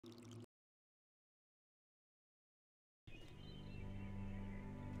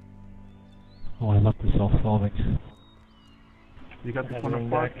Oh, I love the self-solving. You got this one up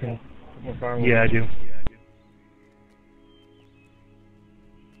back? Yeah, I do.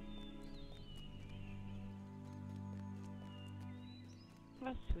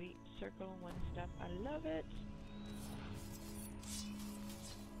 Oh, sweet. Circle one step. I love it.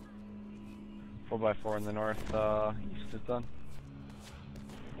 4x4 in the north, east is done.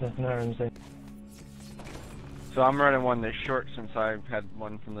 That's not what I'm saying. So I'm running one that's short since I had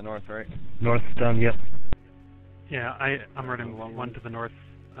one from the north, right? North's done, yep. Yeah, I'm running one to the north,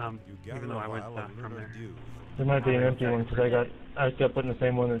 even though I went from there. There might be an empty one because I kept putting the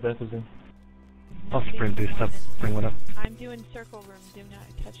same one that Death was in. I'll spring boost up, bring one up. I'm doing circle room. Do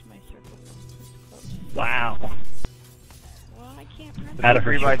not touch my circle room. It's close. Wow. Well, I can't run. There's a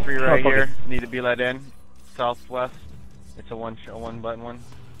 3x3 right here. Need to be let in. Southwest. It's a one button one.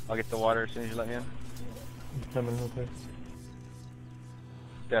 I'll get the water as soon as you let me in. I'm coming real quick.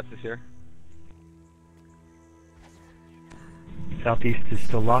 Death is here. Southeast is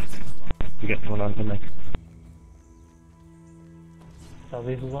still locked. We got someone on something.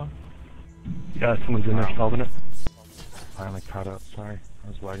 Southeast is locked? Yeah, someone's in there solving it. Finally caught up, sorry. I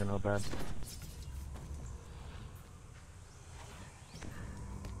was lagging real bad.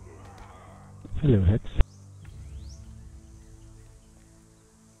 Hello, Hex.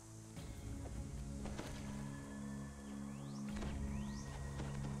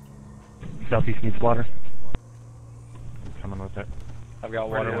 Southeast needs water. I'm coming with it. I've got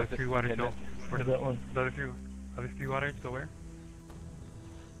water with it. Three waters go. Where did that one? The other three waters go where?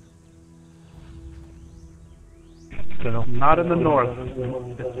 Don't know. Not in the north.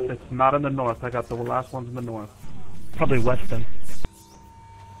 It's not in the north. I got the last ones in the north. Probably west then.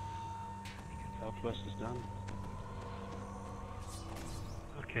 Southwest is done.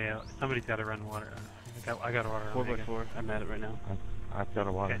 Okay, somebody's got to run water. I got water. 4x4. I'm at it right now. I've got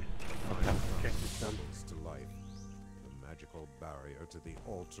a water. Okay. Okay. It's done. To life, the magical barrier to the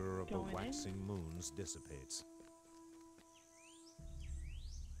altar of the waxing moons dissipates.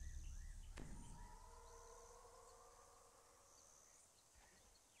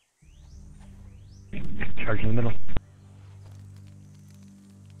 Charge in the middle.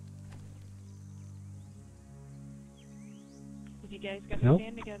 If you guys got to Nope.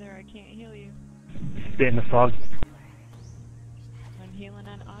 stand together, I can't heal you. Stay in the fog. I'm healing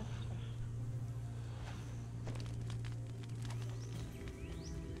on us.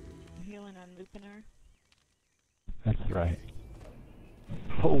 I'm healing on Lupinar. That's right.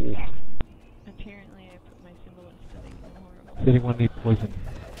 Oh. Apparently, I put my symbol instead of horrible. Does anyone need poison?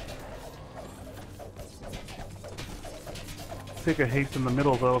 Take a haste in the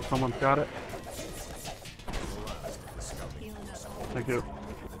middle though if someone's got it. Thank you.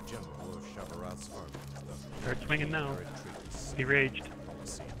 Start swinging now. He raged.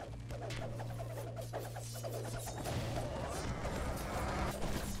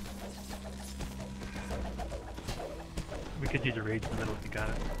 We could use a rage in the middle if you got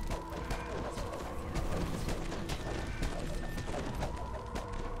it.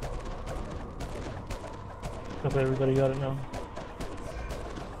 Hope everybody got it now.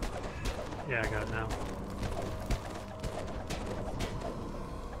 Yeah, I got it now.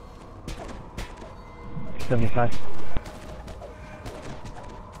 $75.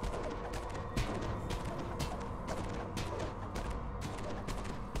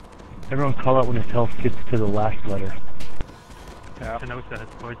 Everyone call out when his health gets to the last letter. Yeah. I know that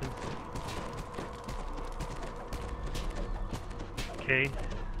it's poison. K.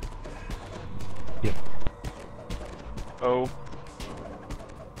 Yep. O.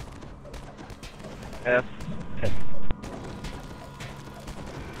 F. F.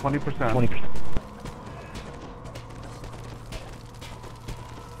 20%. 20%.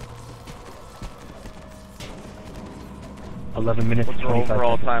 $11 minutes. What's our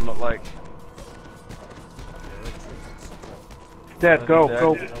overall time look like? Dead, go, Dead.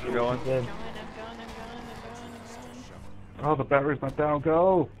 go. I'm going. Dead. Oh, the battery's not down,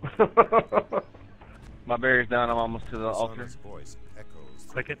 go. My barrier's down, I'm almost to the altar.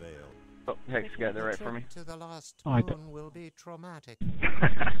 Click it. Oh, Hex got there right for me. To the last Oh, I don't. moon will be traumatic. Do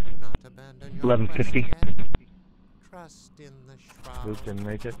not abandon your 11:50. quest yet. Trust in the shroud. Luke didn't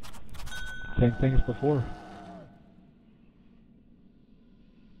make it. Same thing as before.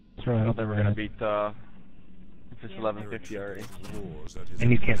 That's right. I don't think we're gonna beat, it's just 11:50 already.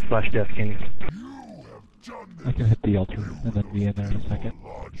 And you can't splash death, can you? I can hit the altar and then be in there in a second.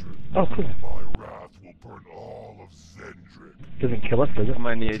 Oh, cool. Doesn't kill us, does it? I'm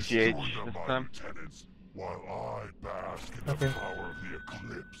gonna need a GH this time. Okay.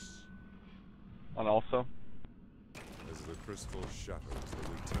 On also. As the crystal shatters, the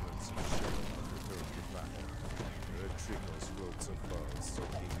lieutenants shudder under Her trickles roots of fur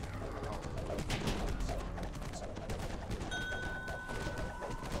soaking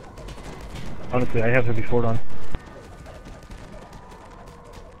Honestly, I have heavy fort on.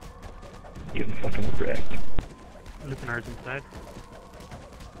 Getting fucking wrecked. Lupinar's inside.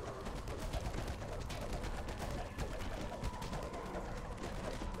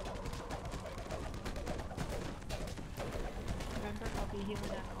 Remember, I'll be healing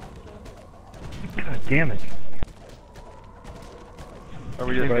that also. God damn it. Are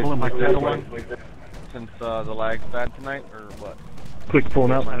we just Right. pulling my Right. second one? Since the lag's bad tonight, or what? Quick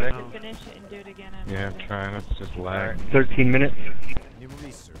pulling out. I To don't know. finish it and do it again on Yeah, I'm Monday. trying. It's just lag. 13 minutes.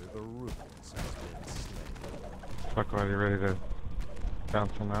 Eraser, the ruins has been slain. Fuck, are you ready to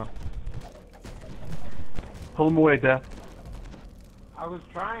bounce him out? Pull him away, Death. I was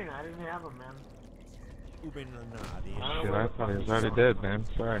trying, I didn't have him, man. Shit, I thought he was already dead, man.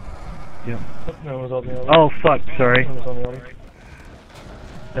 Sorry. Yeah. No, it was on the altar. Oh, fuck, sorry. It was on the altar.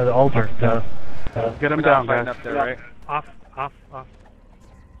 Yeah, the altar. Get him We're down, not fighting guys. up there, right? Off.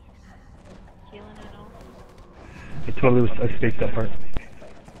 Healing and all. It totally was, I spaced that part.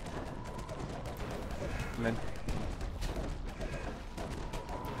 I'm in.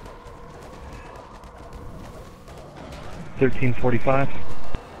 $13.45.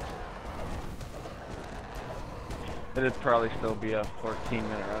 It'd probably still be a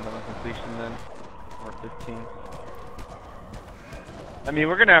 14-minute round on completion then, or 15. I mean,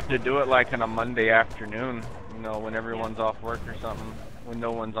 we're gonna have to do it like on a Monday afternoon, you know, when everyone's off work or something, when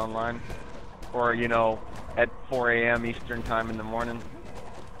no one's online, or you know, at 4 a.m. Eastern time in the morning,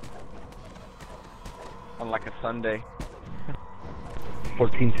 on like a Sunday.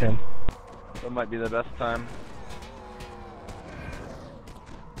 14:10. That might be the best time.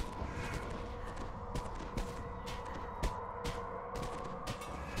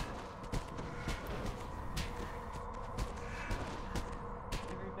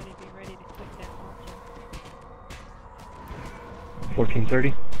 Everybody be ready to click that altar.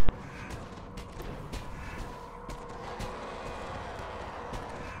 14:30.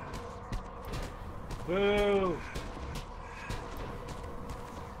 Boo!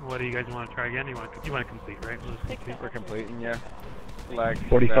 What do you guys want to try again? You want to complete, right? We'll just Pick complete. that We're altar. completing, yeah. Lag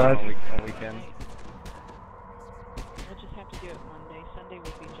 45. down on weekend. We'll just have to do it Monday. Sunday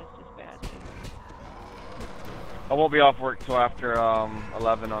would be just as bad. I won't be off work till after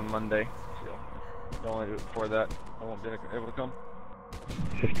 11 on Monday. So don't want to do it before that. I won't be able to come.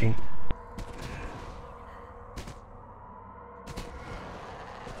 15.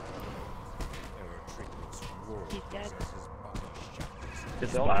 He's dead.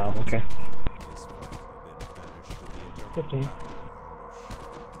 Wow, okay. 15.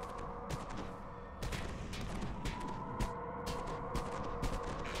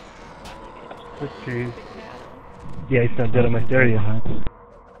 Jeez. Yeah, he's not dead on my stereo.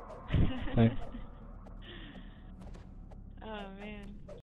 Thanks.